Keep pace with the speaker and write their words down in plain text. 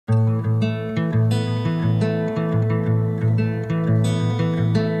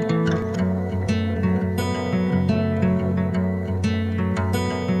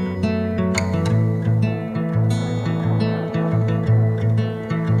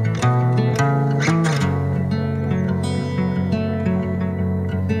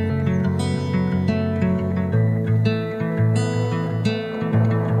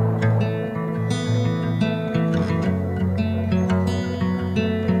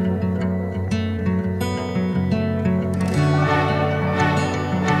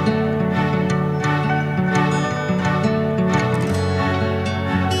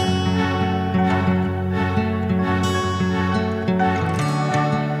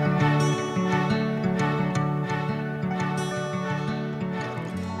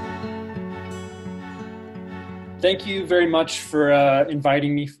Thank you very much for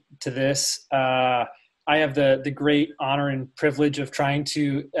inviting me to this. I have the great honor and privilege of trying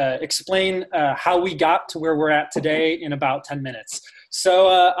to explain how we got to where we're at today in about 10 minutes.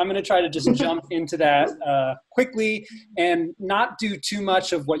 So I'm going to try to just jump into that quickly and not do too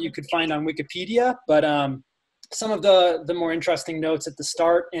much of what you could find on Wikipedia, but some of the more interesting notes at the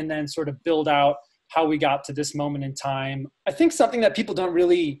start, and then sort of build out how we got to this moment in time. I think something that people don't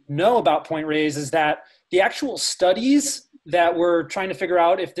really know about Point Reyes is that the actual studies that were trying to figure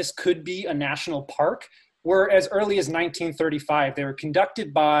out if this could be a national park were as early as 1935. They were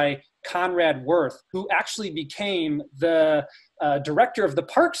conducted by Conrad Worth, who actually became the director of the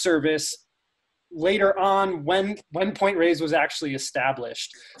Park Service later on when Point Reyes was actually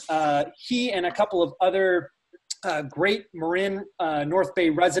established. He and a couple of other great Marin North Bay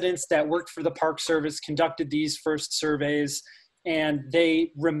residents that worked for the Park Service conducted these first surveys, and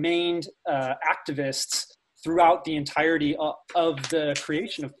they remained activists throughout the entirety of the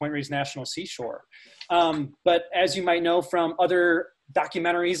creation of Point Reyes National Seashore. But as you might know from other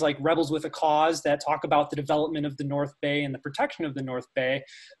documentaries like Rebels with a Cause that talk about the development of the North Bay and the protection of the North Bay,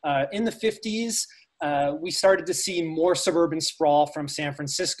 in the 50s, we started to see more suburban sprawl from San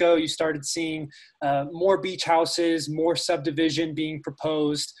Francisco. You started seeing more beach houses, more subdivision being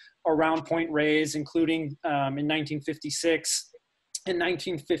proposed around Point Reyes, including in 1956 and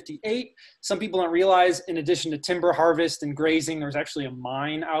 1958. Some people don't realize, in addition to timber harvest and grazing, there was actually a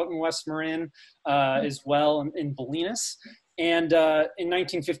mine out in West Marin as well in Bolinas. And in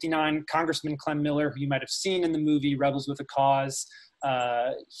 1959, Congressman Clem Miller, who you might have seen in the movie Rebels with a Cause,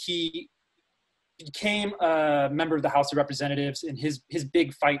 he became a member of the House of Representatives, and his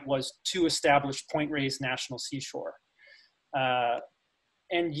big fight was to establish Point Reyes National Seashore.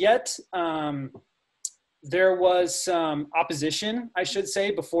 And yet, there was some opposition, I should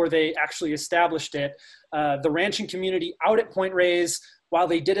say, before they actually established it. The ranching community out at Point Reyes, while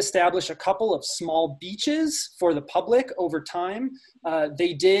they did establish a couple of small beaches for the public over time,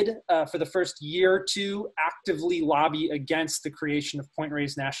 they did, for the first year or two, actively lobby against the creation of Point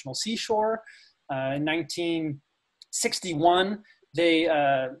Reyes National Seashore. In 1961, they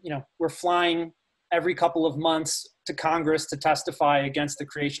were flying every couple of months to Congress to testify against the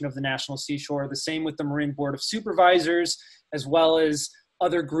creation of the National Seashore. The same with the Marin Board of Supervisors, as well as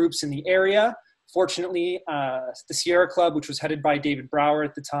other groups in the area. Fortunately, the Sierra Club, which was headed by David Brower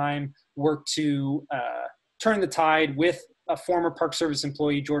at the time, worked to turn the tide with a former Park Service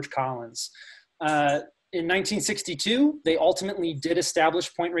employee, George Collins. In 1962, they ultimately did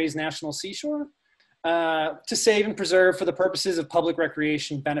establish Point Reyes National Seashore to save and preserve, for the purposes of public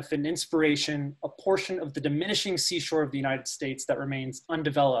recreation, benefit, and inspiration, a portion of the diminishing seashore of the United States that remains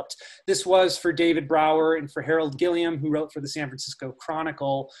undeveloped. This was for David Brower and for Harold Gilliam, who wrote for the San Francisco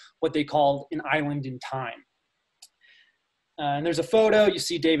Chronicle, what they called an island in time. And there's a photo. You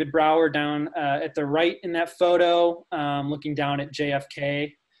see David Brower down at the right in that photo, looking down at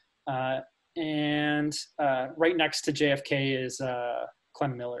JFK. And right next to JFK is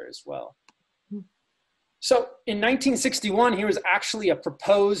Clem Miller as well. So in 1961, here was actually a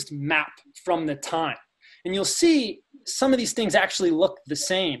proposed map from the time. And you'll see some of these things actually look the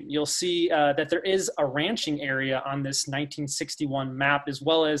same. You'll see that there is a ranching area on this 1961 map, as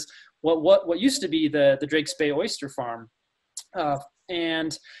well as what used to be the Drakes Bay Oyster Farm.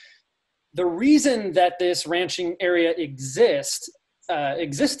 And the reason that this ranching area existed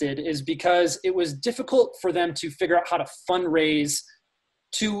is because it was difficult for them to figure out how to fundraise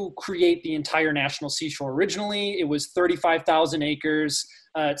to create the entire National Seashore. Originally, it was 35,000 acres.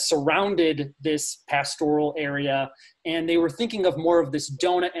 It surrounded this pastoral area, and they were thinking of more of this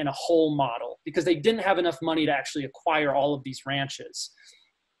donut and a hole model because they didn't have enough money to actually acquire all of these ranches.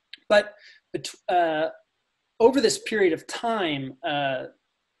 But over this period of time,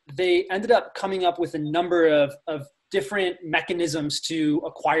 they ended up coming up with a number of different mechanisms to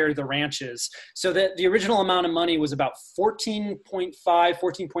acquire the ranches. So that the original amount of money was about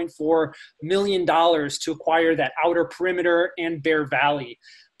 $14.4 million to acquire that outer perimeter and Bear Valley.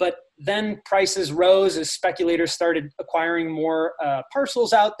 But then prices rose as speculators started acquiring more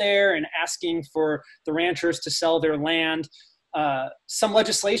parcels out there and asking for the ranchers to sell their land. Some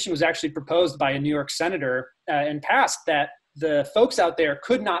legislation was actually proposed by a New York senator and passed that the folks out there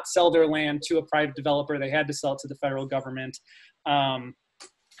could not sell their land to a private developer. They had to sell it to the federal government. And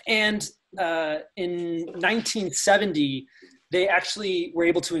in 1970, they actually were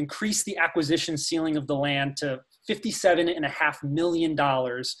able to increase the acquisition ceiling of the land to $57.5 million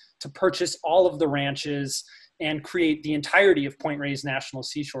to purchase all of the ranches and create the entirety of Point Reyes National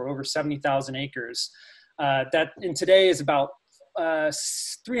Seashore, over 70,000 acres. That in today is about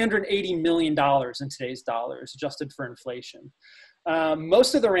 $380 million in today's dollars, adjusted for inflation.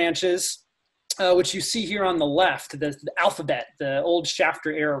 Most of the ranches, which you see here on the left, the alphabet, the old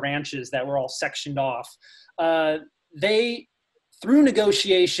Shafter era ranches that were all sectioned off, they, through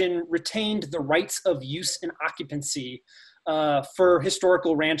negotiation, retained the rights of use and occupancy for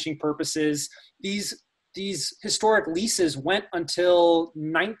historical ranching purposes. These historic leases went until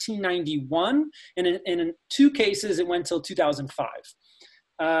 1991, and in two cases, it went until 2005.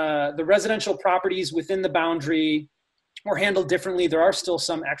 The residential properties within the boundary were handled differently. There are still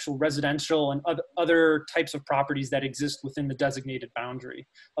some actual residential and other types of properties that exist within the designated boundary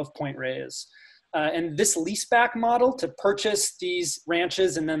of Point Reyes. And this leaseback model to purchase these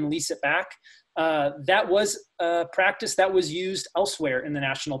ranches and then lease it back, that was a practice that was used elsewhere in the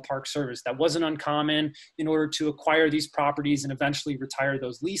National Park Service. That wasn't uncommon in order to acquire these properties and eventually retire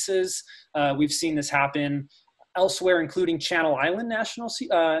those leases. We've seen this happen elsewhere, including Channel Island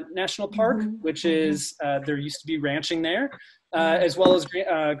National Park, which is, there used to be ranching there, as well as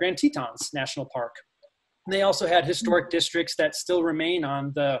Grand Tetons National Park. And they also had historic districts that still remain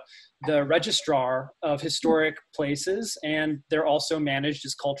on the registrar of historic places, and they're also managed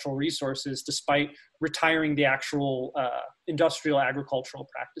as cultural resources despite retiring the actual industrial agricultural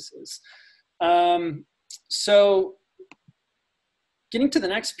practices. So getting to the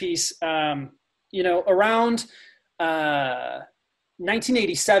next piece, around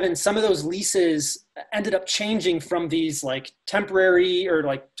 1987, some of those leases ended up changing from these like temporary or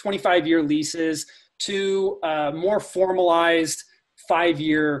like 25-year leases to more formalized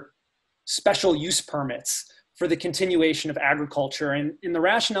 5-year special use permits for the continuation of agriculture. And the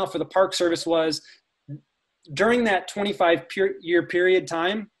rationale for the Park Service was during that 25-year period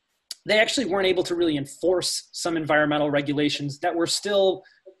time, they actually weren't able to really enforce some environmental regulations that were still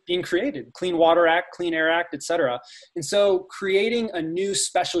being created, Clean Water Act, Clean Air Act, et cetera. And so creating a new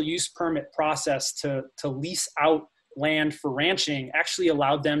special use permit process to lease out land for ranching actually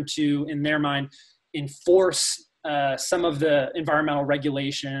allowed them to, in their mind, enforce some of the environmental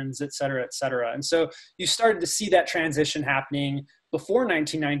regulations, et cetera, et cetera. And so you started to see that transition happening before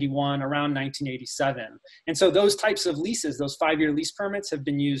 1991, around 1987. And so those types of leases, those 5-year lease permits, have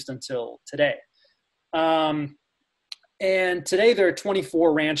been used until today. And today there are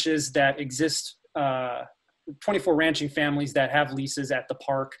 24 ranches that exist, 24 ranching families that have leases at the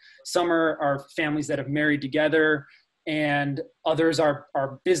park. Some are families that have married together, and others are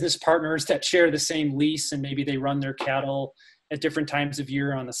business partners that share the same lease, and maybe they run their cattle at different times of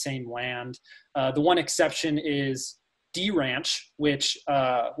year on the same land. The one exception is D Ranch, which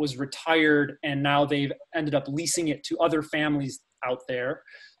was retired, and now they've ended up leasing it to other families out there.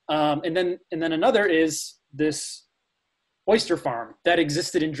 And then another is this oyster farm that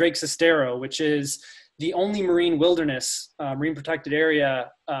existed in Drake's Estero, which is the only marine wilderness, marine protected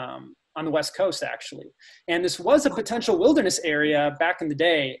area on the West Coast, actually. And this was a potential wilderness area back in the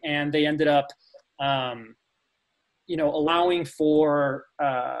day, and they ended up, allowing for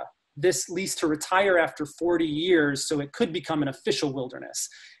this lease to retire after 40 years so it could become an official wilderness.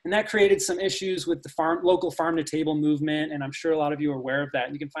 And that created some issues with the local farm-to-table movement, and I'm sure a lot of you are aware of that,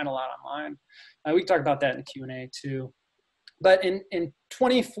 and you can find a lot online. We can talk about that in the Q&A too. But in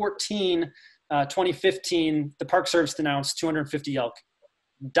 2014, 2015, the Park Service announced 250 elk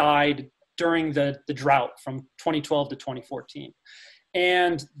died during the drought from 2012 to 2014.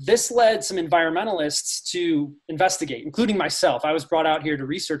 And this led some environmentalists to investigate, including myself. I was brought out here to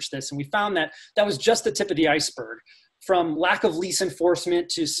research this, and we found that that was just the tip of the iceberg. From lack of lease enforcement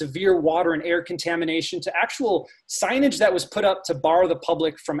to severe water and air contamination to actual signage that was put up to bar the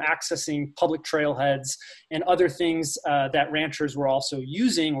public from accessing public trailheads and other things that ranchers were also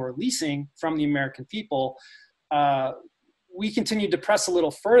using or leasing from the American people. We continued to press a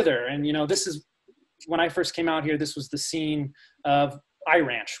little further. And, this is, when I first came out here, this was the scene of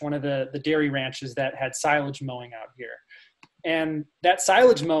I-Ranch, one of the dairy ranches that had silage mowing out here. And that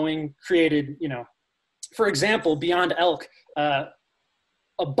silage mowing created, for example, beyond elk,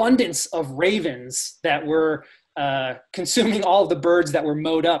 abundance of ravens that were consuming all of the birds that were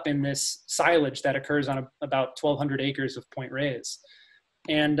mowed up in this silage that occurs on about 1,200 acres of Point Reyes.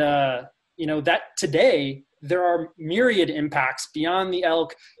 And, that today, there are myriad impacts beyond the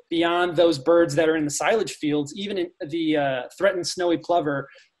elk, beyond those birds that are in the silage fields, even in the threatened snowy plover.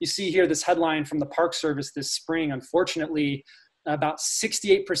 You see here this headline from the Park Service this spring. Unfortunately, about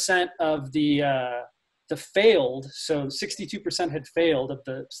 68% of the failed, so 62% had failed of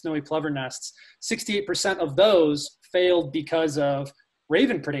the snowy plover nests. 68% of those failed because of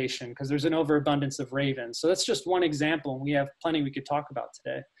raven predation, because there's an overabundance of ravens. So that's just one example, and we have plenty we could talk about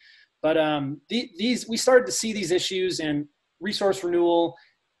today. But we started to see these issues, and resource renewal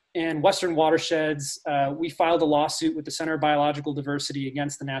and Western watersheds, we filed a lawsuit with the Center of Biological Diversity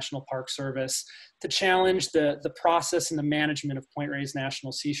against the National Park Service to challenge the process and the management of Point Reyes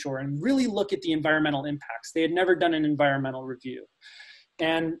National Seashore and really look at the environmental impacts. They had never done an environmental review.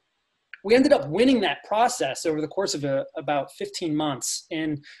 And we ended up winning that process over the course of about 15 months.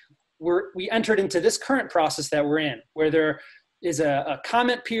 And we entered into this current process that we're in, where there is a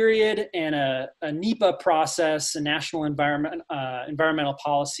comment period and a NEPA process, a national environmental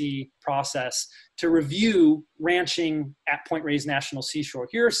policy process to review ranching at Point Reyes National Seashore.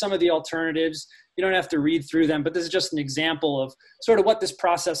 Here are some of the alternatives. You don't have to read through them, but this is just an example of sort of what this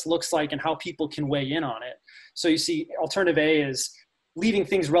process looks like and how people can weigh in on it. So you see alternative A is leaving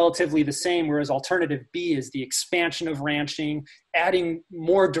things relatively the same, whereas alternative B is the expansion of ranching, adding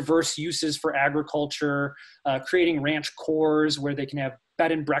more diverse uses for agriculture, creating ranch cores where they can have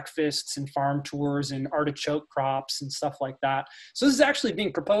bed and breakfasts and farm tours and artichoke crops and stuff like that. So this is actually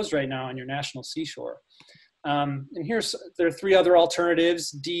being proposed right now on your national seashore. And there are three other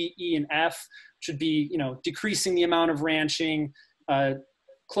alternatives, D, E, and F, should be, decreasing the amount of ranching,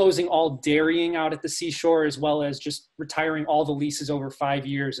 closing all dairying out at the seashore, as well as just retiring all the leases over 5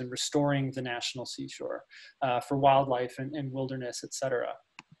 years and restoring the national seashore for wildlife and wilderness, et cetera.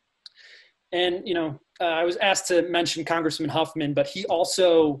 And, I was asked to mention Congressman Huffman, but he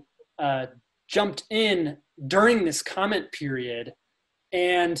also jumped in during this comment period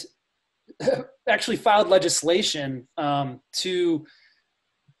and actually filed legislation to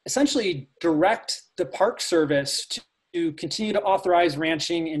essentially direct the Park Service to continue to authorize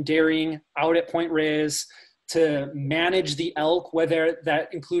ranching and dairying out at Point Reyes, to manage the elk, whether that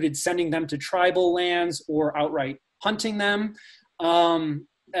included sending them to tribal lands or outright hunting them. And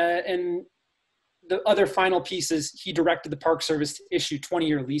the other final piece is he directed the Park Service to issue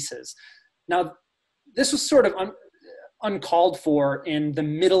 20-year leases. Now, this was sort of uncalled for in the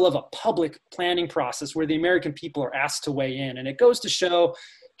middle of a public planning process where the American people are asked to weigh in. And it goes to show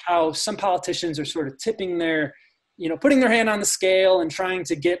how some politicians are sort of tipping their putting their hand on the scale and trying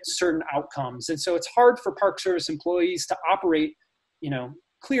to get certain outcomes. And so it's hard for Park Service employees to operate, in a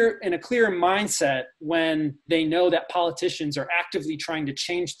clear mindset when they know that politicians are actively trying to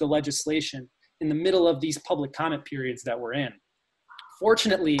change the legislation in the middle of these public comment periods that we're in.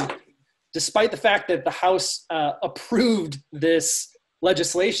 Fortunately, despite the fact that the House approved this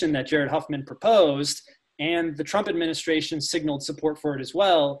legislation that Jared Huffman proposed, and the Trump administration signaled support for it as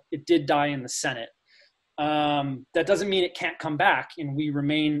well, it did die in the Senate. That doesn't mean it can't come back, and we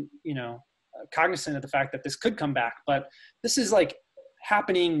remain, cognizant of the fact that this could come back. But this is like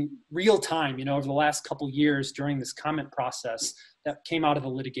happening real time, over the last couple years during this comment process that came out of the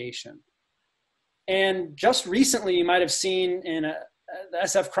litigation. And just recently, you might have seen in the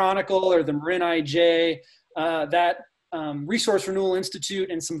SF Chronicle or the Marin IJ that Resource Renewal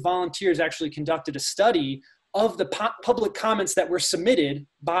Institute and some volunteers actually conducted a study of the public comments that were submitted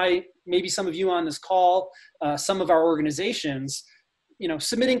by maybe some of you on this call, some of our organizations,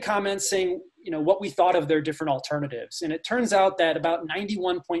 submitting comments saying, what we thought of their different alternatives. And it turns out that about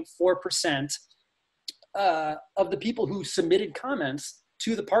 91.4% of the people who submitted comments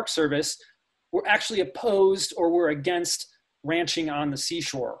to the Park Service were actually opposed or were against ranching on the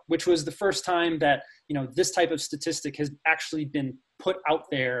seashore, which was the first time that, this type of statistic has actually been put out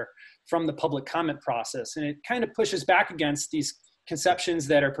there from the public comment process. And it kind of pushes back against these conceptions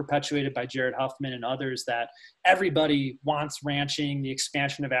that are perpetuated by Jared Huffman and others that everybody wants ranching, the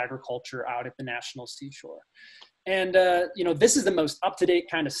expansion of agriculture out at the national seashore. And, this is the most up-to-date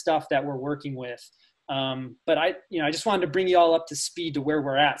kind of stuff that we're working with. But I just wanted to bring you all up to speed to where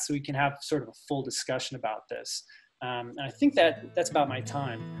we're at so we can have sort of a full discussion about this. And I think that's about my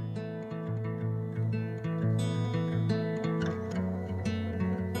time.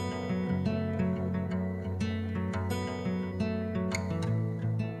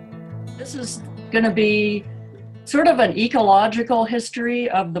 This is going to be sort of an ecological history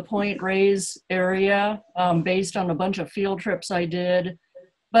of the Point Reyes area based on a bunch of field trips I did.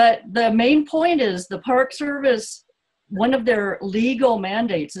 But the main point is the Park Service, one of their legal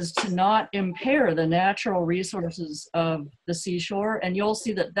mandates is to not impair the natural resources of the seashore. And you'll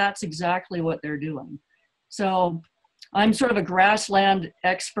see that that's exactly what they're doing. So I'm sort of a grassland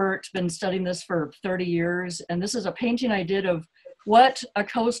expert, been studying this for 30 years. And this is a painting I did of what a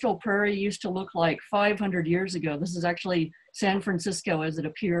coastal prairie used to look like 500 years ago. This is actually San Francisco as it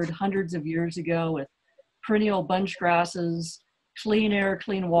appeared hundreds of years ago with perennial bunch grasses, clean air,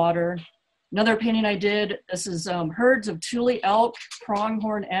 clean water. Another painting I did, this is herds of tule elk,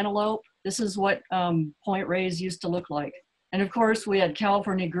 pronghorn antelope. This is what Point Reyes used to look like. And of course, we had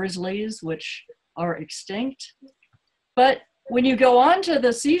California grizzlies, which are extinct. But when you go onto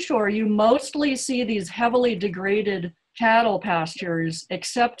the seashore, you mostly see these heavily degraded cattle pastures,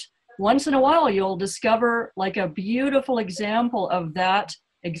 except once in a while you'll discover like a beautiful example of that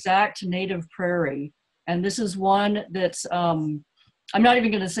exact native prairie. And this is one that's, I'm not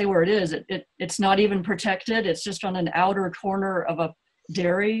even going to say where it is. It's not even protected. It's just on an outer corner of a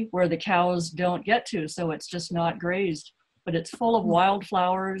dairy where the cows don't get to, so it's just not grazed. But it's full of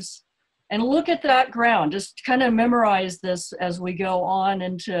wildflowers. And look at that ground. Just kind of memorize this as we go on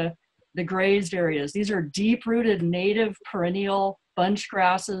into the grazed areas. These are deep-rooted native perennial bunch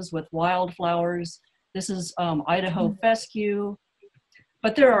grasses with wildflowers. This is Idaho fescue.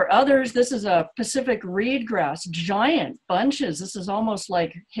 But there are others. This is a Pacific reed grass, giant bunches. This is almost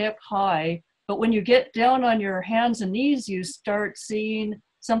like hip high. But when you get down on your hands and knees, you start seeing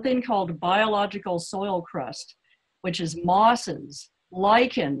something called biological soil crust, which is mosses,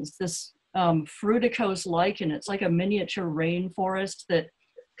 lichens, this fruticose lichen. It's like a miniature rainforest that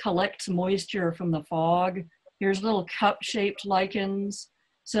collects moisture from the fog. Here's little cup-shaped lichens.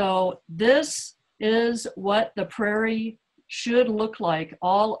 So this is what the prairie should look like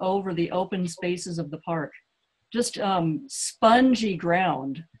all over the open spaces of the park. Just spongy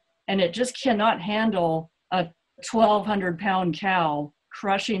ground. And it just cannot handle a 1,200-pound cow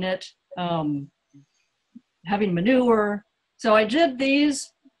crushing it, having manure. So I did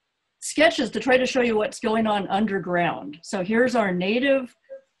these sketches to try to show you what's going on underground. So here's our native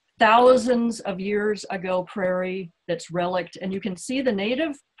thousands of years ago prairie that's relict. And you can see the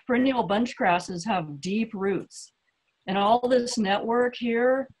native perennial bunch grasses have deep roots. And all this network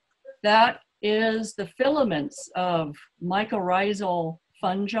here, that is the filaments of mycorrhizal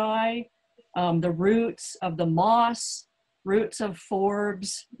fungi, the roots of the moss, roots of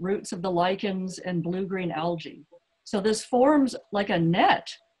forbs, roots of the lichens, and blue-green algae. So this forms like a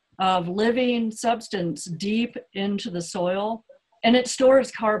net of living substance deep into the soil, and it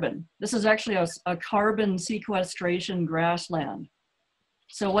stores carbon. This is actually a carbon sequestration grassland.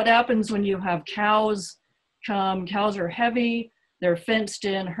 So what happens when you have cows come? Cows are heavy, they're fenced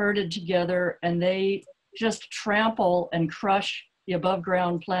in, herded together, and they just trample and crush the above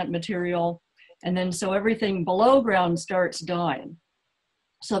ground plant material. And then so everything below ground starts dying.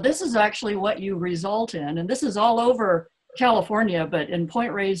 So this is actually what you result in. And this is all over California, but in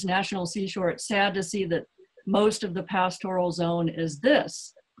Point Reyes National Seashore, it's sad to see that most of the pastoral zone is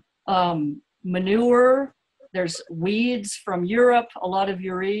this. Manure, there's weeds from Europe, a lot of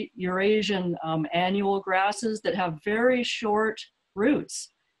Eurasian annual grasses that have very short roots,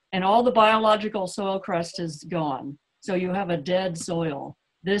 and all the biological soil crust is gone. So you have a dead soil.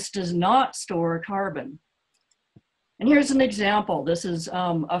 This does not store carbon. And here's an example. This is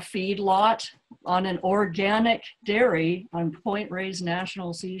a feed lot on an organic dairy on Point Reyes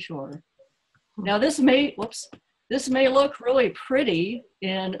National Seashore. Now this may look really pretty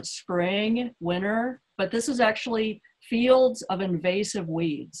in spring, winter, but this is actually fields of invasive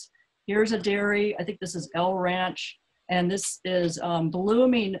weeds. Here's a dairy, I think this is El Ranch, and this is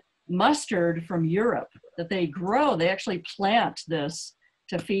blooming mustard from Europe that they grow. They actually plant this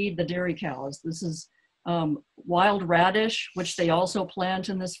to feed the dairy cows. This is wild radish, which they also plant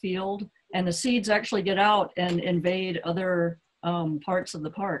in this field, and the seeds actually get out and invade other parts of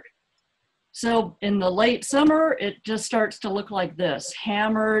the park. So in the late summer, it just starts to look like this,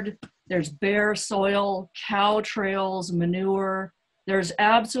 hammered. There's bare soil, cow trails, manure. There's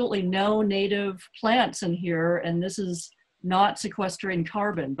absolutely no native plants in here, and this is not sequestering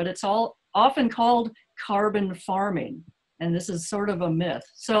carbon, but it's all often called carbon farming, and this is sort of a myth.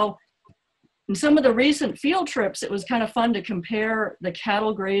 So in some of the recent field trips, it was kind of fun to compare the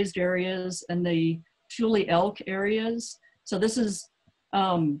cattle grazed areas and the Tule elk areas. So this is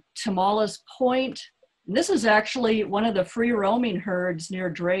Tamales Point. And this is actually one of the free roaming herds near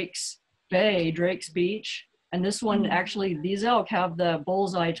Drake's Bay, Drake's Beach. And this one, actually, these elk have the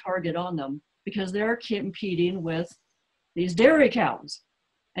bullseye target on them because they're competing with these dairy cows.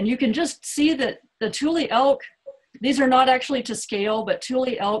 And you can just see that the Tule elk, these are not actually to scale, but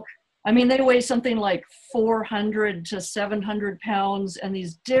Tule elk, I mean, they weigh something like 400 to 700 pounds, and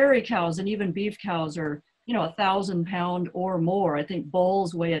these dairy cows and even beef cows are, 1,000 pound or more. I think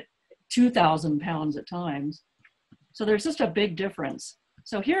bulls weigh at 2,000 pounds at times. So there's just a big difference.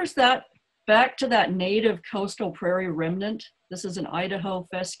 So here's that, back to that native coastal prairie remnant. This is an Idaho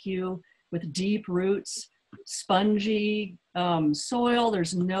fescue with deep roots, spongy soil.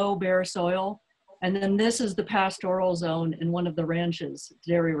 There's no bare soil. And then this is the pastoral zone in one of the ranches,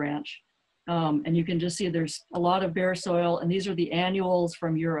 dairy ranch. And you can just see there's a lot of bare soil, and these are the annuals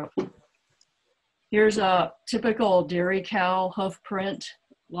from Europe. Here's a typical dairy cow hoof print,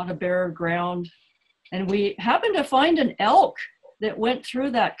 a lot of bare ground. And we happened to find an elk that went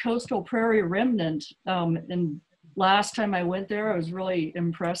through that coastal prairie remnant. And last time I went there, I was really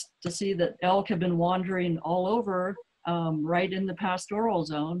impressed to see that elk have been wandering all over, right in the pastoral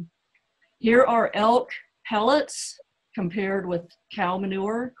zone. Here are elk pellets compared with cow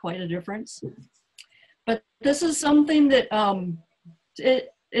manure, quite a difference. But this is something that it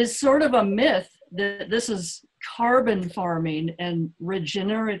is sort of a myth that this is carbon farming and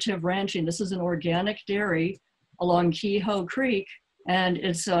regenerative ranching. This is an organic dairy along Kehoe Creek, and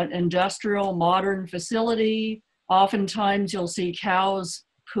it's an industrial modern facility. Oftentimes you'll see cows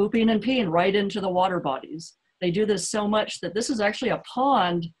pooping and peeing right into the water bodies. They do this so much that this is actually a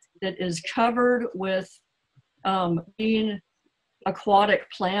pond that is covered with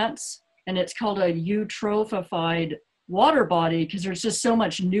aquatic plants, and it's called a eutrophied water body because there's just so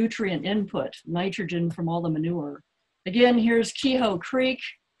much nutrient input, nitrogen from all the manure. Again, here's Kehoe Creek,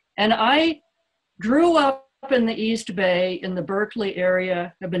 and I grew up in the East Bay in the Berkeley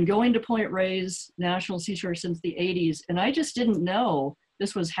area. I've been going to Point Reyes National Seashore since the 80s, and I just didn't know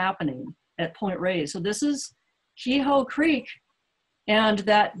this was happening at Point Reyes. So this is Kehoe Creek, and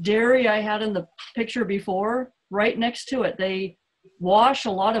that dairy I had in the picture before, right next to it, they wash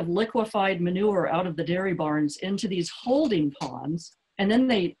a lot of liquefied manure out of the dairy barns into these holding ponds, and then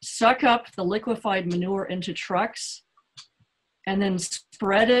they suck up the liquefied manure into trucks and then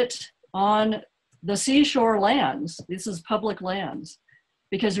spread it on the seashore lands. This is public lands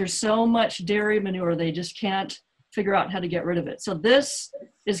because there's so much dairy manure, they just can't figure out how to get rid of it. So this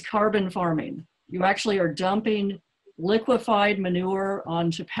is carbon farming. You actually are dumping liquefied manure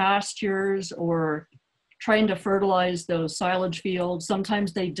onto pastures or trying to fertilize those silage fields.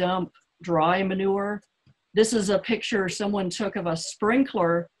 Sometimes they dump dry manure. This is a picture someone took of a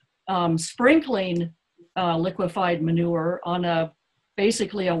sprinkler sprinkling liquefied manure on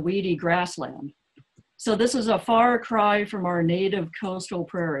basically a weedy grassland. So this is a far cry from our native coastal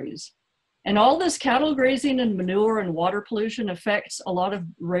prairies. And all this cattle grazing and manure and water pollution affects a lot of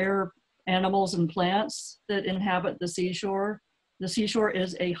rare animals and plants that inhabit the seashore. The seashore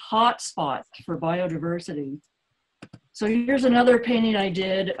is a hot spot for biodiversity. So here's another painting I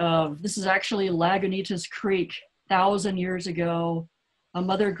did of, this is actually Lagunitas Creek, 1,000 years ago. A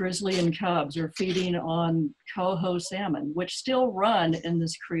mother grizzly and cubs are feeding on coho salmon, which still run in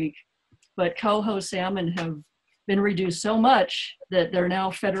this creek, but coho salmon have been reduced so much that they're now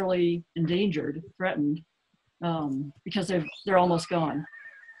federally endangered, threatened, because they're almost gone.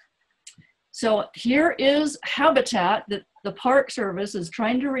 So here is habitat that the Park Service is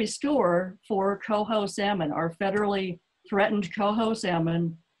trying to restore for coho salmon, our federally threatened coho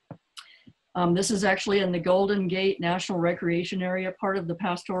salmon. This is actually in the Golden Gate National Recreation Area, part of the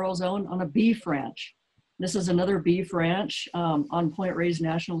pastoral zone on a beef ranch. This is another beef ranch on Point Reyes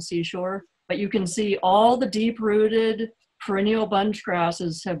National Seashore. But you can see all the deep-rooted perennial bunch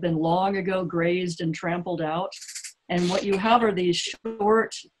grasses have been long ago grazed and trampled out. And what you have are these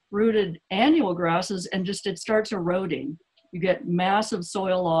short-rooted annual grasses, and just it starts eroding. You get massive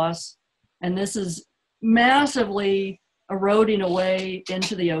soil loss, and this is massively eroding away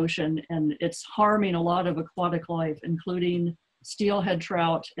into the ocean, and it's harming a lot of aquatic life, including steelhead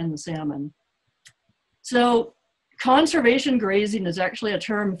trout and the salmon. So conservation grazing is actually a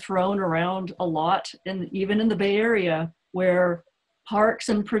term thrown around a lot, even in the Bay Area, where parks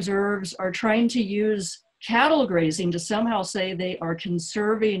and preserves are trying to use cattle grazing to somehow say they are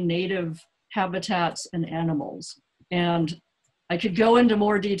conserving native habitats and animals. And I could go into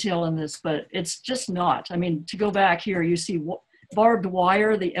more detail on this, but it's just not. I mean, to go back here, you see barbed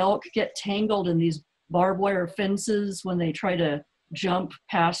wire. The elk get tangled in these barbed wire fences when they try to jump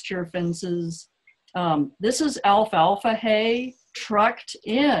pasture fences. This is alfalfa hay trucked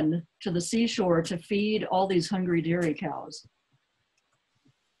in to the seashore to feed all these hungry dairy cows.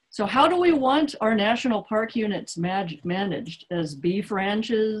 So how do we want our national park units managed? As beef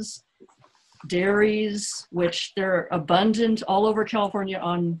ranches, dairies, which they're abundant all over California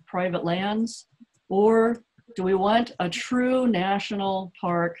on private lands? Or do we want a true national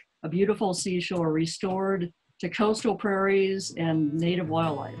park, a beautiful seashore restored to coastal prairies and native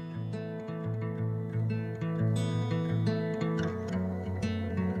wildlife?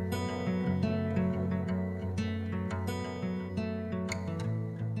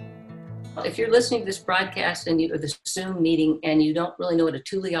 If you're listening to this broadcast or this Zoom meeting and you don't really know what a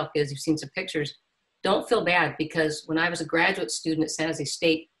tule elk is, you've seen some pictures, don't feel bad, because when I was a graduate student at San Jose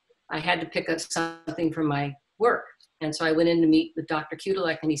State, I had to pick up something from my work. And so I went in to meet with Dr.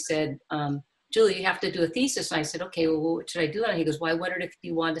 Kudelek, and he said, Julie, you have to do a thesis. And I said, okay, well, what should I do? And he goes, well, I wondered if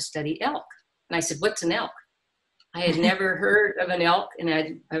you wanted to study elk. And I said, what's an elk? I had never heard of an elk, and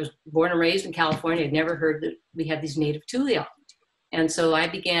I was born and raised in California. I'd never heard that we had these native tule elk. And so I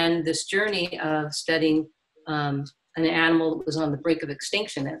began this journey of studying an animal that was on the brink of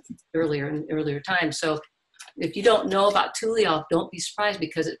extinction in earlier times. So if you don't know about tule elk, don't be surprised,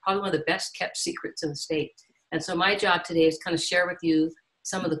 because it's probably one of the best kept secrets in the state. And so my job today is kind of share with you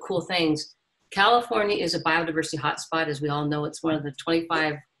some of the cool things. California is a biodiversity hotspot. As we all know, it's one of the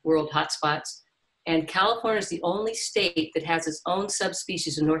 25 world hotspots. And California is the only state that has its own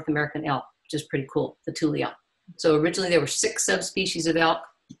subspecies of North American elk, which is pretty cool, the tule elk. So originally there were 6 subspecies of elk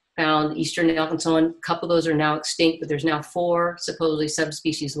found, eastern elk and so on. A couple of those are now extinct, but there's now 4 supposedly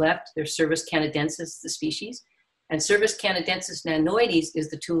subspecies left. There's Cervus canadensis, the species, and Cervus canadensis nanoides is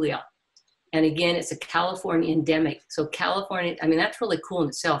the tule elk. And again, it's a California endemic. So California, I mean, that's really cool in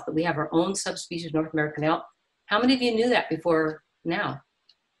itself that we have our own subspecies of North American elk. How many of you knew that before now?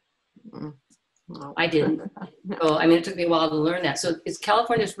 No. I didn't. So, I mean, it took me a while to learn that. So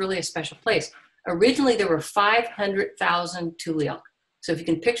California is really a special place. Originally, there were 500,000 tule elk. So if you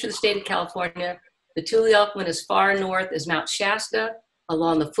can picture the state of California, the tule elk went as far north as Mount Shasta,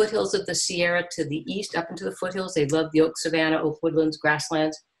 along the foothills of the Sierra to the east, up into the foothills. They love the oak savanna, oak woodlands,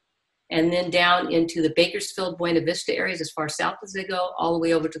 grasslands, and then down into the Bakersfield, Buena Vista areas as far south as they go, all the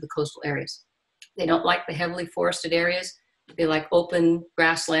way over to the coastal areas. They don't like the heavily forested areas. They like open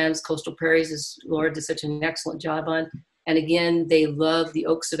grasslands, coastal prairies, as Laura did such an excellent job on. And again, they love the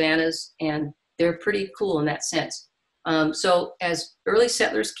oak savannas, and they're pretty cool in that sense. So as early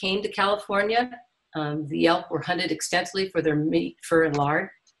settlers came to California, the elk were hunted extensively for their meat, fur, and lard.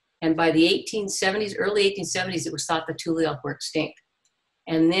 And by the 1870s, early 1870s, it was thought the tule elk were extinct.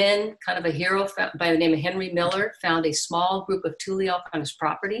 And then kind of a hero by the name of Henry Miller found a small group of tule elk on his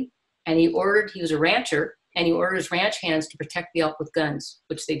property. And he was a rancher, and he ordered his ranch hands to protect the elk with guns,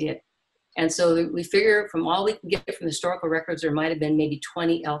 which they did. And so we figure from all we can get from historical records, there might have been maybe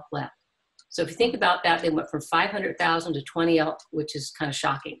 20 elk left. So if you think about that, they went from 500,000 to 20 elk, which is kind of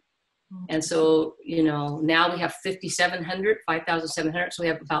shocking. And so, you know, now we have 5,700. So we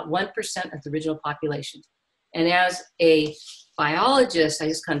have about 1% of the original population. And as a biologist, I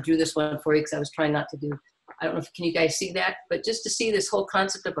just kind of drew this one for you because I was trying not to do, I don't know if, can you guys see that? But just to see this whole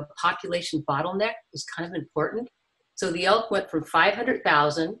concept of a population bottleneck is kind of important. So the elk went from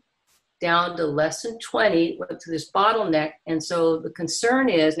 500,000 down to less than 20, went to this bottleneck. And so the concern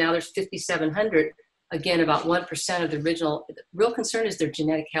is now there's 5,700, again, about 1% of the original. The real concern is their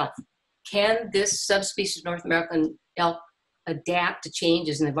genetic health. Can this subspecies of North American elk adapt to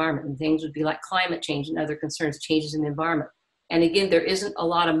changes in the environment? And things would be like climate change and other concerns, changes in the environment. And again, there isn't a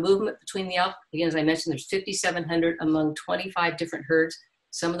lot of movement between the elk. Again, as I mentioned, there's 5,700 among 25 different herds.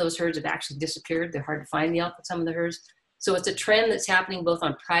 Some of those herds have actually disappeared. They're hard to find the elk in some of the herds. So it's a trend that's happening both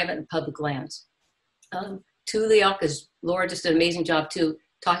on private and public lands. Tule elk, as Laura just did an amazing job too,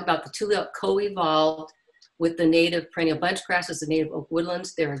 talking about the tule elk co-evolved with the native perennial bunch grasses, the native oak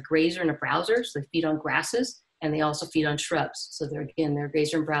woodlands. They're a grazer and a browser, so they feed on grasses, and they also feed on shrubs. So they're a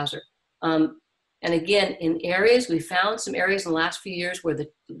grazer and browser. And again, in areas, we found some areas in the last few years where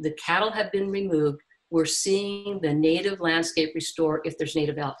the cattle have been removed. We're seeing the native landscape restore if there's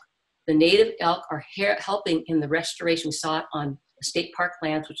native elk. The native elk are helping in the restoration. We saw it on state park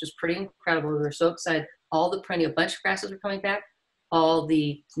lands, which is pretty incredible. We were so excited. All the perennial bunch grasses were coming back. All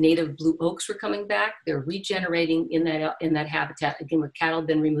the native blue oaks were coming back. They're regenerating in that habitat, again, where cattle had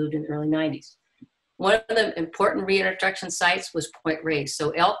been removed in the early 90s. One of the important reintroduction sites was Point Reyes.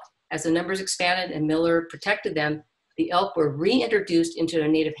 So elk, as the numbers expanded and Miller protected them, the elk were reintroduced into their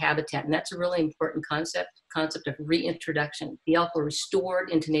native habitat. And that's a really important concept of reintroduction. The elk were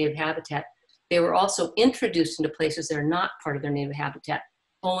restored into native habitat. They were also introduced into places that are not part of their native habitat.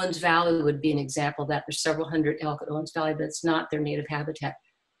 Owens Valley would be an example of that. There's several hundred elk at Owens Valley, but it's not their native habitat.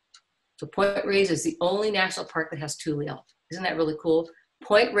 So Point Reyes is the only national park that has tule elk. Isn't that really cool?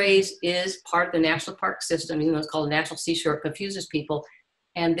 Point Reyes is part of the national park system, even though it's called the National Seashore. It confuses people.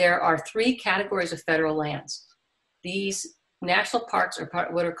 And there are 3 categories of federal lands. These national parks are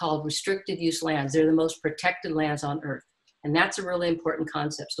what are called restricted use lands. They're the most protected lands on Earth. And that's a really important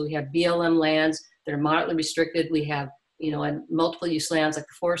concept. So we have BLM lands that are moderately restricted. We have, and multiple use lands like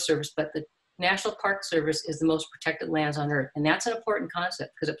the Forest Service, but the National Park Service is the most protected lands on Earth. And that's an important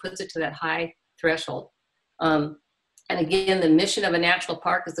concept because it puts it to that high threshold. And again, the mission of a national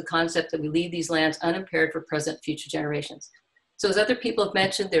park is the concept that we leave these lands unimpaired for present and future generations. So as other people have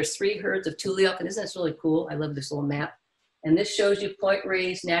mentioned, there's 3 herds of tule elk, and isn't this really cool? I love this little map. And this shows you Point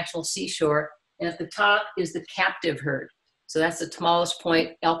Reyes National Seashore, and at the top is the captive herd. So that's the smallest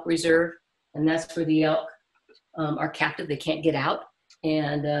point elk reserve, and that's where the elk are captive. They can't get out,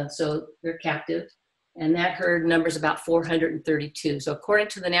 and so they're captive. And that herd numbers about 432. So according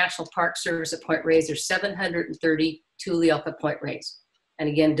to the National Park Service at Point Reyes, there's 730 tule elk at Point Reyes. And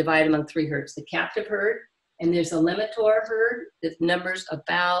again, divided among 3 herds. The captive herd, and there's a limitor herd that numbers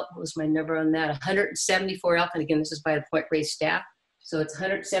about, what was my number on that? 174 elk. And again, this is by the Point Reyes staff. So it's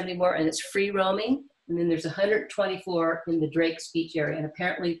 170 more, and it's free roaming. And then there's 124 in the Drake's Beach area. And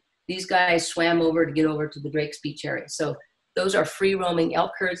apparently these guys swam over to get over to the Drake's Beach area. So those are free roaming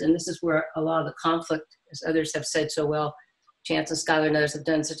elk herds. And this is where a lot of the conflict, as others have said so well, Chance and Skylar and others have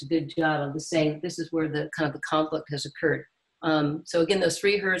done such a good job of saying this is where the kind of the conflict has occurred. So again, those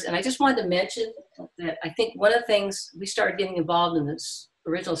 3 herds. And I just wanted to mention that I think one of the things we started getting involved in this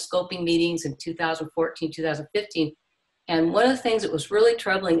original scoping meetings in 2014, 2015. And one of the things that was really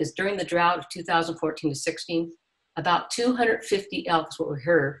troubling is during the drought of 2014 to 16, about 250 elk is what we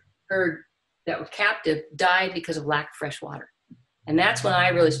heard that were captive died because of lack of fresh water. And that's when I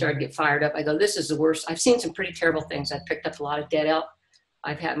really started to get fired up. I go, this is the worst. I've seen some pretty terrible things. I've picked up a lot of dead elk.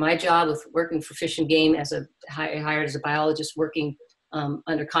 I've had my job with working for Fish and Game as hired as a biologist working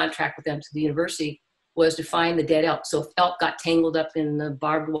under contract with them to the university was to find the dead elk. So if elk got tangled up in the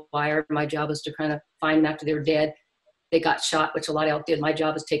barbed wire, my job was to kind of find them after they were dead. They got shot, which a lot of elk did. My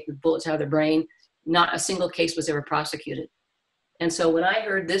job was to take the bullets out of their brain. Not a single case was ever prosecuted. And so when I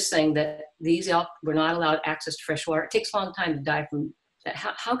heard this thing that these elk were not allowed access to fresh water, it takes a long time to die from that.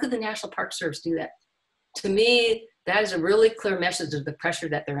 How could the National Park Service do that? To me, that is a really clear message of the pressure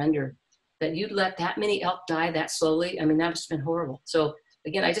that they're under, that you'd let that many elk die that slowly. I mean, that must have been horrible. So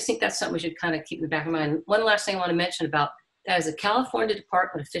again, I just think that's something we should kind of keep in the back of mind. One last thing I want to mention about that is the California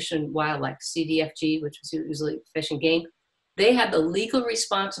Department of Fish and Wildlife, CDFG, which was usually Fish and Game. They had the legal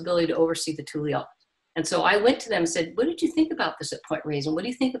responsibility to oversee the tule elk. And so I went to them and said, what did you think about this at Point Reyes? And what do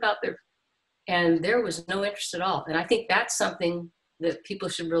you think about their, and there was no interest at all. And I think that's something that people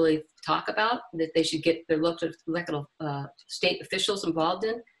should really talk about, that they should get their elected state officials involved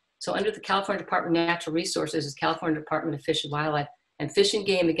in. So under the California Department of Natural Resources is California Department of Fish and Wildlife, and Fish and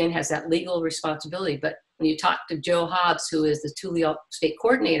Game, again, has that legal responsibility. But when you talk to Joe Hobbs, who is the tule elk state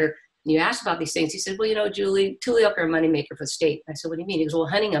coordinator, and you ask about these things, he said, well, you know, Julie, tule elk are a moneymaker for the state. I said, what do you mean? He goes, well,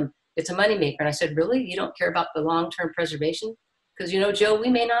 hunting them, it's a moneymaker. And I said, really? You don't care about the long-term preservation? Because, you know, Joe, we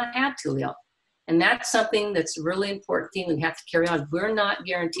may not have tule elk. And that's something that's a really important thing we have to carry on. We're not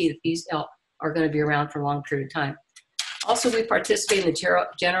guaranteed that these elk are going to be around for a long period of time. Also, we participate in the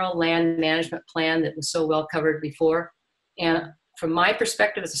general land management plan that was so well covered before. And from my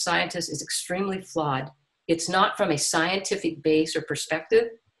perspective as a scientist, it's extremely flawed. It's not from a scientific base or perspective.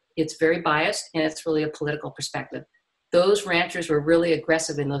 It's very biased, and it's really a political perspective. Those ranchers were really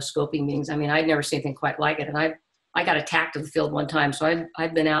aggressive in those scoping meetings. I mean, I'd never seen anything quite like it. And I got attacked in the field one time. So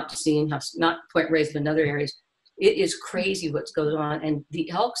I've been out seeing how, not Point Reyes, but in other areas. It is crazy what's going on. And the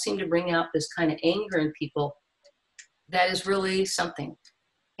elk seem to bring out this kind of anger in people that is really something.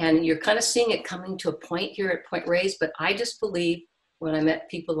 And you're kind of seeing it coming to a point here at Point Reyes. But I just believe when I met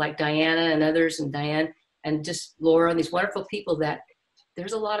people like Diana and others, and Diane, and just Laura, and these wonderful people, that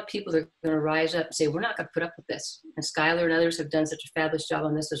there's a lot of people that are going to rise up and say, we're not going to put up with this. And Skylar and others have done such a fabulous job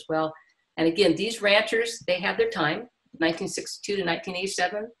on this as well. And again, these ranchers, they had their time, 1962 to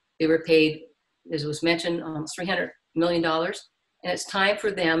 1987. They were paid, as was mentioned, $300 million. And it's time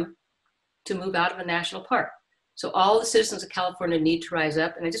for them to move out of a national park. So all the citizens of California need to rise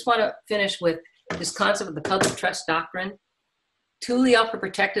up. And I just want to finish with this concept of the public trust doctrine. Tule elk are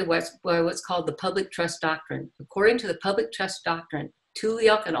protected by what's called the public trust doctrine. According to the public trust doctrine, tule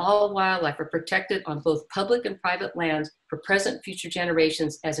elk and all wildlife are protected on both public and private lands for present and future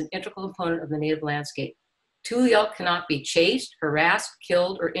generations as an integral component of the native landscape. Tule elk cannot be chased, harassed,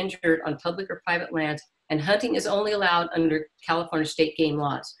 killed, or injured on public or private lands, and hunting is only allowed under California state game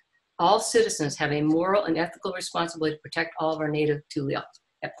laws. All citizens have a moral and ethical responsibility to protect all of our native tule elk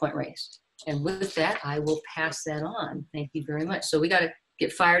at Point Reyes. And with that, I will pass that on. Thank you very much. So we got to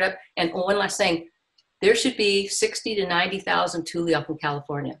get fired up. And one last thing. There should be 60 to 90,000 tule elk in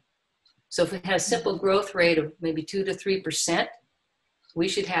California. So if it has a simple growth rate of maybe 2 to 3%, we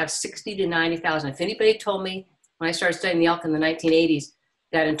should have 60 to 90,000. If anybody told me when I started studying the elk in the 1980s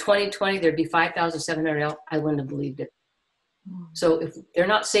that in 2020 there'd be 5,700 elk, I wouldn't have believed it. So if they're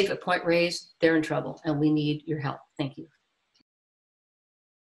not safe at Point Reyes, they're in trouble, and we need your help. Thank you.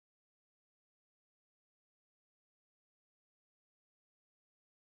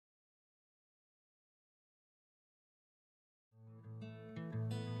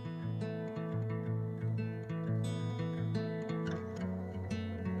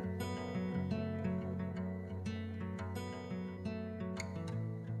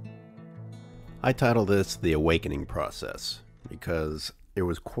 I title this The Awakening Process because It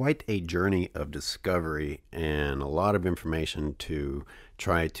was quite a journey of discovery and a lot of information to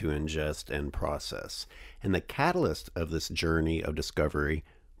try to ingest and process. And the catalyst of this journey of discovery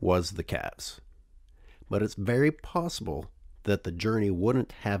was the calves. But it's very possible that the journey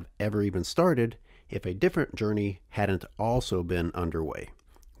wouldn't have ever even started if a different journey hadn't also been underway.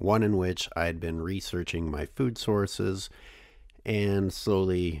 One in which I had been researching my food sources and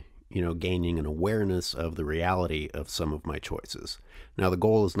slowly, gaining an awareness of the reality of some of my choices. Now, the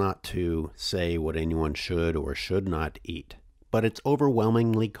goal is not to say what anyone should or should not eat, but it's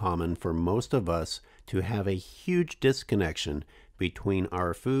overwhelmingly common for most of us to have a huge disconnection between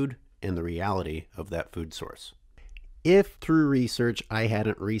our food and the reality of that food source. If through research I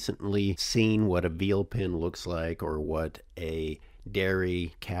hadn't recently seen what a veal pen looks like or what a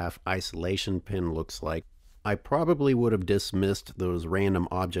dairy calf isolation pen looks like, I probably would have dismissed those random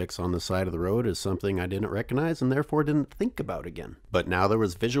objects on the side of the road as something I didn't recognize and therefore didn't think about again. But now there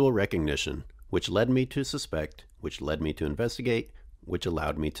was visual recognition, which led me to suspect, which led me to investigate, which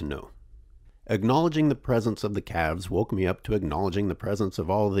allowed me to know. Acknowledging the presence of the calves woke me up to acknowledging the presence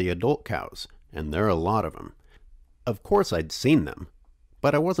of all the adult cows, and there are a lot of them. Of course I'd seen them,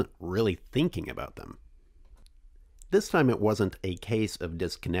 but I wasn't really thinking about them. This time it wasn't a case of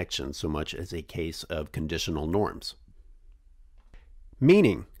disconnection so much as a case of conditional norms.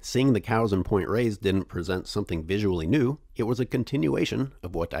 Meaning, seeing the cows in Point Reyes didn't present something visually new, it was a continuation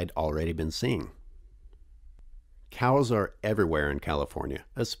of what I'd already been seeing. Cows are everywhere in California,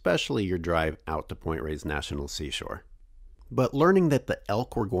 especially your drive out to Point Reyes National Seashore. But learning that the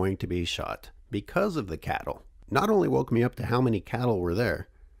elk were going to be shot because of the cattle not only woke me up to how many cattle were there,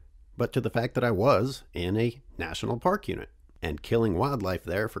 but to the fact that I was in a national park unit, and killing wildlife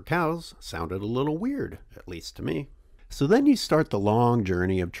there for cows sounded a little weird, at least to me. So then you start the long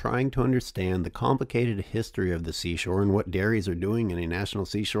journey of trying to understand the complicated history of the seashore and what dairies are doing in a national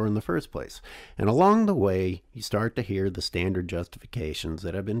seashore in the first place. And along the way, you start to hear the standard justifications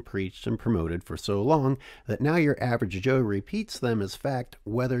that have been preached and promoted for so long that now your average Joe repeats them as fact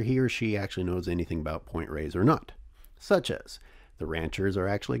whether he or she actually knows anything about Point Reyes or not. Such as, the ranchers are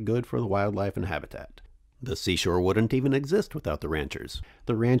actually good for the wildlife and habitat. The seashore wouldn't even exist without the ranchers.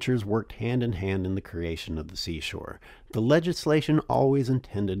 The ranchers worked hand in hand in the creation of the seashore. The legislation always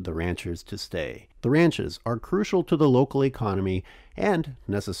intended the ranchers to stay. The ranches are crucial to the local economy and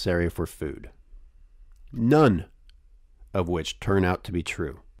necessary for food. None of which turn out to be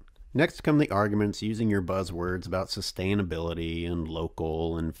true. Next come the arguments using your buzzwords about sustainability and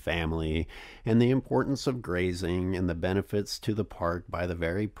local and family and the importance of grazing and the benefits to the park by the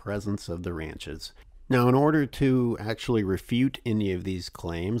very presence of the ranches. Now, in order to actually refute any of these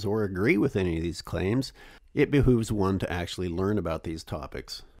claims or agree with any of these claims, it behooves one to actually learn about these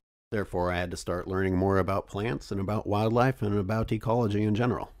topics. Therefore, I had to start learning more about plants and about wildlife and about ecology in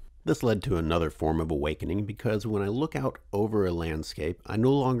general. This led to another form of awakening because when I look out over a landscape, I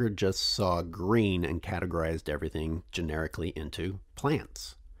no longer just saw green and categorized everything generically into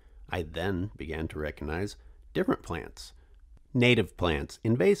plants. I then began to recognize different plants. Native plants,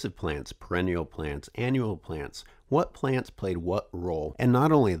 invasive plants, perennial plants, annual plants, what plants played what role, and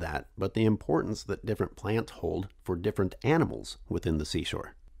not only that, but the importance that different plants hold for different animals within the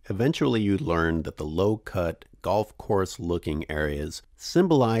seashore. Eventually you learn that the low-cut, golf course-looking areas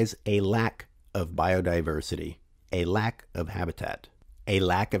symbolize a lack of biodiversity, a lack of habitat, a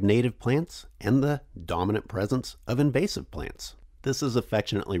lack of native plants, and the dominant presence of invasive plants. This is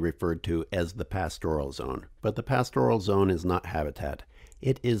affectionately referred to as the pastoral zone, but the pastoral zone is not habitat.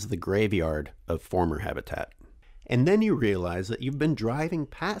 It is the graveyard of former habitat. And then you realize that you've been driving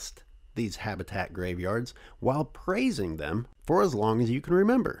past these habitat graveyards while praising them for as long as you can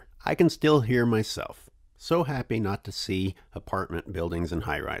remember. I can still hear myself, so happy not to see apartment buildings and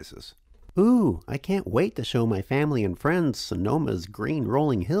high-rises. Ooh, I can't wait to show my family and friends Sonoma's green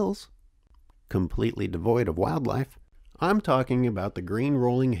rolling hills. Completely devoid of wildlife. I'm talking about the green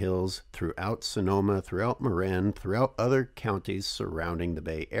rolling hills throughout Sonoma, throughout Marin, throughout other counties surrounding the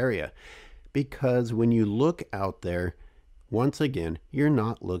Bay Area. Because when you look out there, once again, you're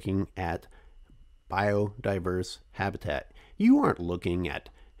not looking at biodiverse habitat. You aren't looking at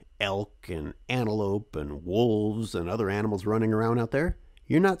elk and antelope and wolves and other animals running around out there.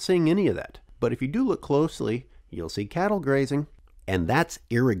 You're not seeing any of that. But if you do look closely, you'll see cattle grazing. And that's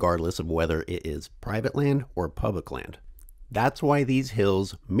irregardless of whether it is private land or public land. That's why these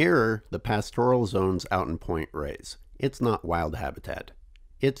hills mirror the pastoral zones out in Point Reyes. It's not wild habitat.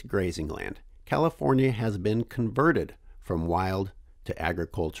 It's grazing land. California has been converted from wild to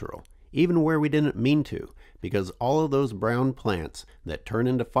agricultural, even where we didn't mean to, because all of those brown plants that turn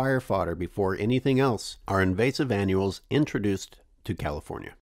into fire fodder before anything else are invasive annuals introduced to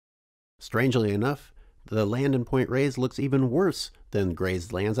California. Strangely enough, the land in Point Reyes looks even worse than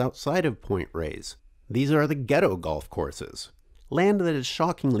grazed lands outside of Point Reyes. These are the ghetto golf courses, land that is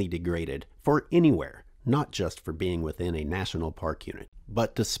shockingly degraded for anywhere, not just for being within a national park unit.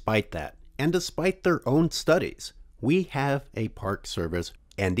 But despite that, and despite their own studies, we have a park service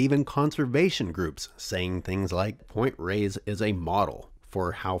and even conservation groups saying things like Point Reyes is a model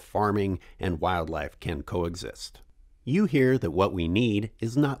for how farming and wildlife can coexist. You hear that what we need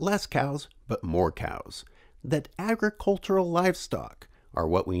is not less cows, but more cows. That agricultural livestock are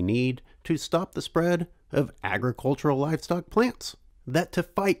what we need to stop the spread of agricultural livestock plants. That to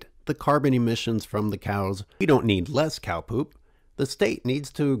fight the carbon emissions from the cows, we don't need less cow poop. The state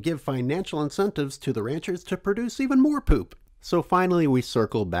needs to give financial incentives to the ranchers to produce even more poop. So finally we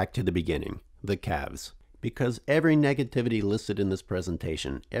circle back to the beginning, the calves. Because every negativity listed in this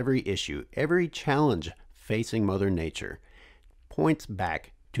presentation, every issue, every challenge facing Mother Nature points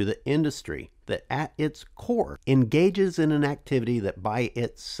back to the industry that at its core engages in an activity that by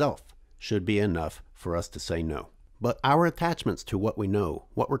itself should be enough for us to say no. But our attachments to what we know,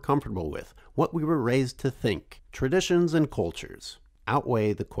 what we're comfortable with, what we were raised to think, traditions and cultures,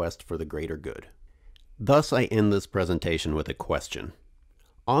 outweigh the quest for the greater good. Thus I end this presentation with a question.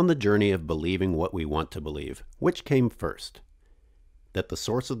 On the journey of believing what we want to believe, which came first? That the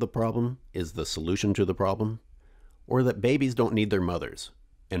source of the problem is the solution to the problem? Or that babies don't need their mothers,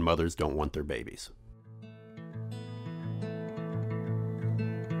 and mothers don't want their babies?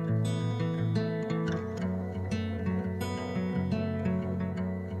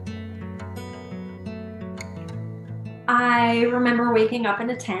 I remember waking up in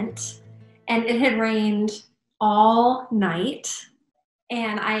a tent, and it had rained all night.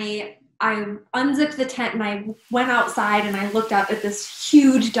 And I unzipped the tent and I went outside and I looked up at this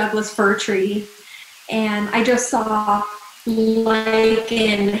huge Douglas fir tree, and I just saw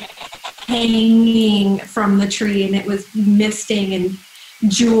lichen hanging from the tree, and it was misting and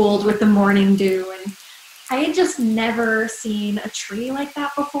jeweled with the morning dew. And I had just never seen a tree like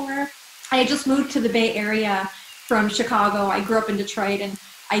that before. I had just moved to the Bay Area from Chicago. I grew up in Detroit, and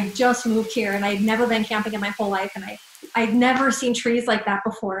I just moved here, and I'd never been camping in my whole life, and I'd never seen trees like that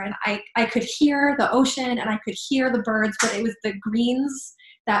before. And I could hear the ocean and I could hear the birds, but it was the greens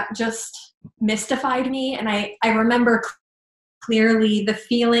that just mystified me. And I remember clearly the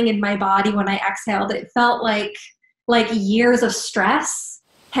feeling in my body when I exhaled. It felt like years of stress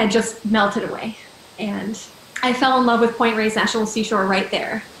had just melted away. And I fell in love with Point Reyes National Seashore right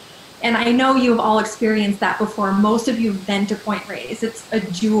there. And I know you've all experienced that before. Most of you have been to Point Reyes. It's a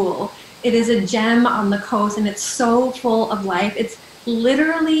jewel. It is a gem on the coast, and it's so full of life. It's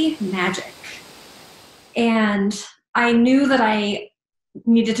literally magic. And I knew that I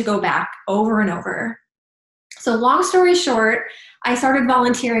needed to go back over and over. So long story short, I started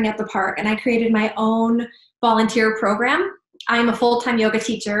volunteering at the park, and I created my own volunteer program. I'm a full-time yoga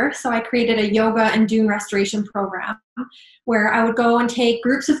teacher, so I created a yoga and dune restoration program where I would go and take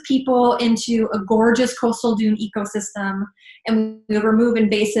groups of people into a gorgeous coastal dune ecosystem, and we would remove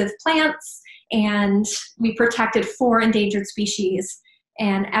invasive plants, and we protected 4 endangered species.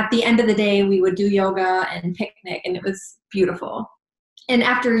 And at the end of the day, we would do yoga and picnic, and it was beautiful. And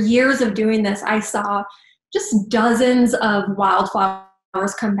after years of doing this, I saw just dozens of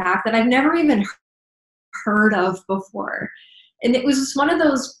wildflowers come back that I've never even heard of before. And it was just one of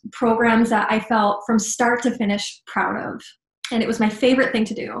those programs that I felt from start to finish proud of. And it was my favorite thing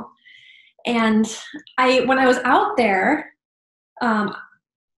to do. And when I was out there,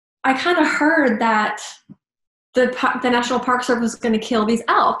 I kind of heard that the National Park Service was going to kill these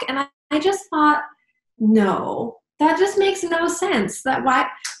elk. And I just thought, no, that just makes no sense.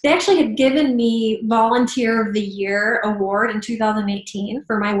 They actually had given me Volunteer of the Year award in 2018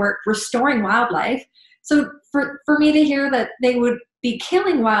 for my work restoring wildlife. So for me to hear that they would be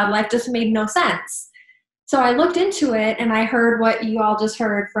killing wildlife just made no sense. So I looked into it, and I heard what you all just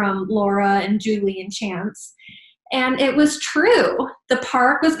heard from Laura and Julie and Chance. And it was true. The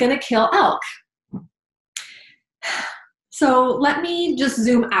park was going to kill elk. So let me just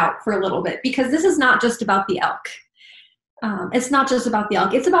zoom out for a little bit, because this is not just about the elk. It's not just about the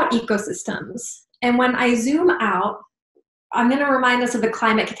elk. It's about ecosystems. And when I zoom out, I'm going to remind us of the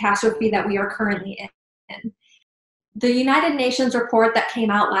climate catastrophe that we are currently in. The United Nations report that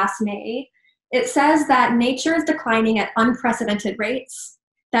came out last May, it says that nature is declining at unprecedented rates,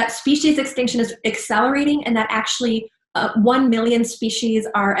 that species extinction is accelerating, and that actually 1 million species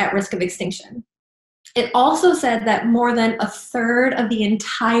are at risk of extinction. It also said that more than 1/3 of the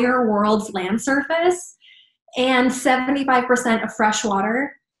entire world's land surface and 75% of fresh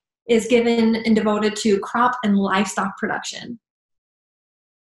water is given and devoted to crop and livestock production.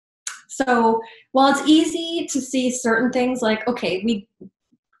 So while it's easy to see certain things like, okay, we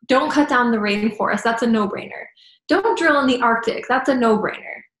don't cut down the rainforest, that's a no-brainer. Don't drill in the Arctic, that's a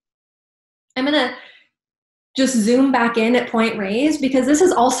no-brainer. I'm going to just zoom back in at Point Reyes because this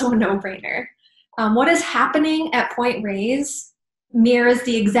is also a no-brainer. What is happening at Point Reyes mirrors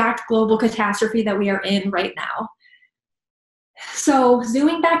the exact global catastrophe that we are in right now. So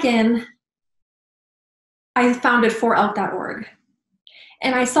zooming back in, I founded forelk.org.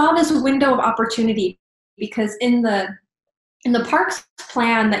 And I saw this window of opportunity because in the parks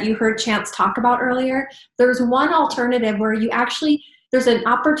plan that you heard Chance talk about earlier, there's one alternative where there's an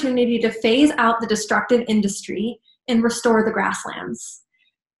opportunity to phase out the destructive industry and restore the grasslands.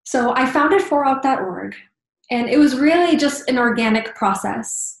 So I founded forelk.org, and it was really just an organic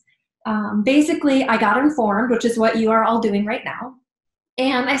process. Basically, I got informed, which is what you are all doing right now,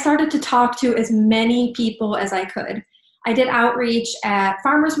 and I started to talk to as many people as I could. I did outreach at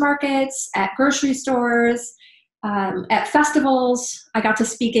farmers markets, at grocery stores, at festivals. I got to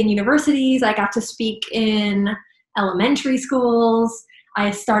speak in universities. I got to speak in elementary schools.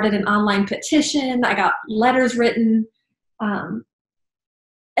 I started an online petition. I got letters written.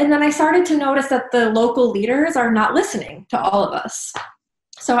 And then I started to notice that the local leaders are not listening to all of us.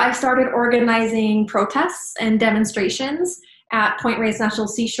 So I started organizing protests and demonstrations at Point Reyes National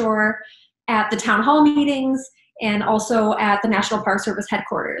Seashore, at the town hall meetings, and also at the National Park Service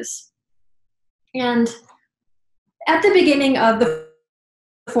headquarters. And at the beginning of the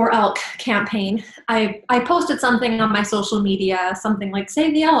For Elk campaign, I posted something on my social media, something like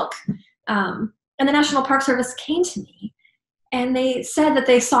Save the Elk. And the National Park Service came to me and they said that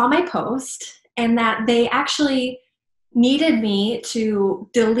they saw my post and that they actually needed me to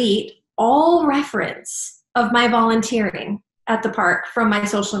delete all reference of my volunteering at the park from my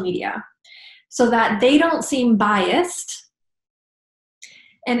social media, so that they don't seem biased.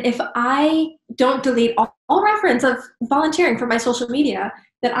 And if I don't delete all reference of volunteering from my social media,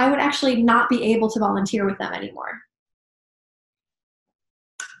 that I would actually not be able to volunteer with them anymore.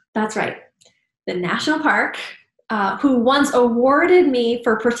 That's right. The national park, who once awarded me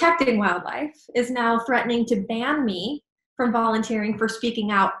for protecting wildlife, is now threatening to ban me from volunteering for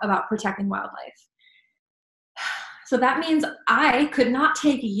speaking out about protecting wildlife. So that means I could not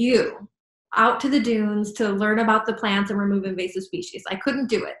take you out to the dunes to learn about the plants and remove invasive species. I couldn't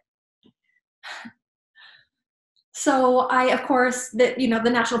do it. So of course, the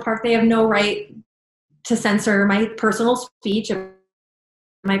national park, they have no right to censor my personal speech and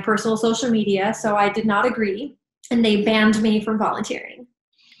my personal social media, so I did not agree, and they banned me from volunteering.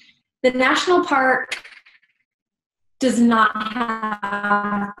 The national park does not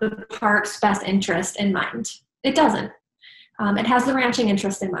have the park's best interest in mind. It doesn't. It has the ranching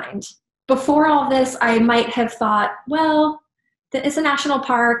interest in mind. Before all this, I might have thought, well, it's a national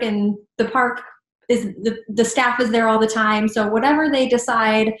park and the park is, the staff is there all the time, so whatever they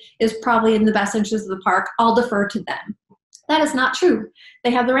decide is probably in the best interest of the park, I'll defer to them. That is not true. They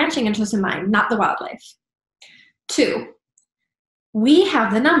have the ranching interest in mind, not the wildlife. 2, we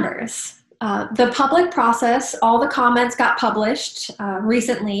have the numbers. The public process, all the comments got published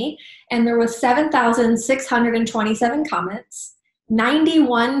recently, and there was 7,627 comments.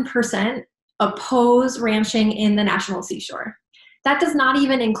 91% oppose ranching in the National Seashore. That does not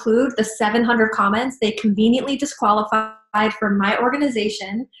even include the 700 comments they conveniently disqualified from my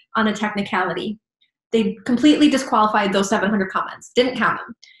organization on a technicality. They completely disqualified those 700 comments, didn't count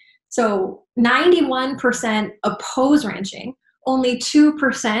them. So 91% oppose ranching, only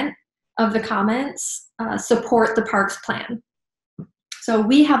 2% of the comments support the park's plan. So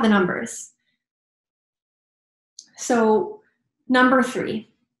we have the numbers. So number 3,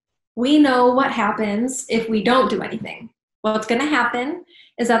 we know what happens if we don't do anything. What's going to happen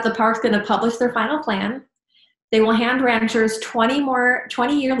is that the park's going to publish their final plan. They will hand ranchers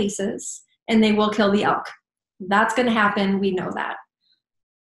 20-year leases, and they will kill the elk. That's going to happen. We know that.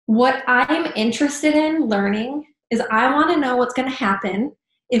 What I'm interested in learning is I want to know what's going to happen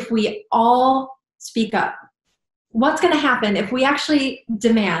if we all speak up. What's going to happen if we actually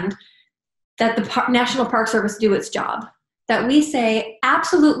demand that the National Park Service do its job? That we say,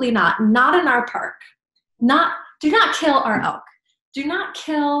 absolutely not in our park. Do not kill our elk. Do not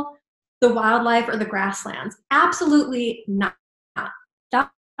kill the wildlife or the grasslands. Absolutely not.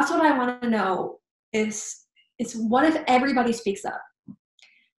 That's what I want to know is what if everybody speaks up?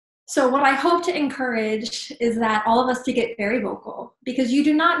 So what I hope to encourage is that all of us to get very vocal, because you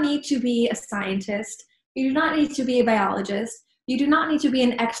do not need to be a scientist. You do not need to be a biologist. You do not need to be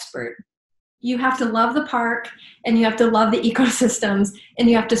an expert. You have to love the park, and you have to love the ecosystems, and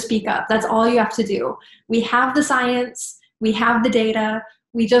you have to speak up. That's all you have to do. We have the science. We have the data.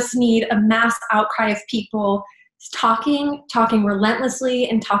 We just need a mass outcry of people talking relentlessly,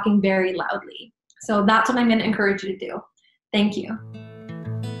 and talking very loudly. So that's what I'm going to encourage you to do. Thank you.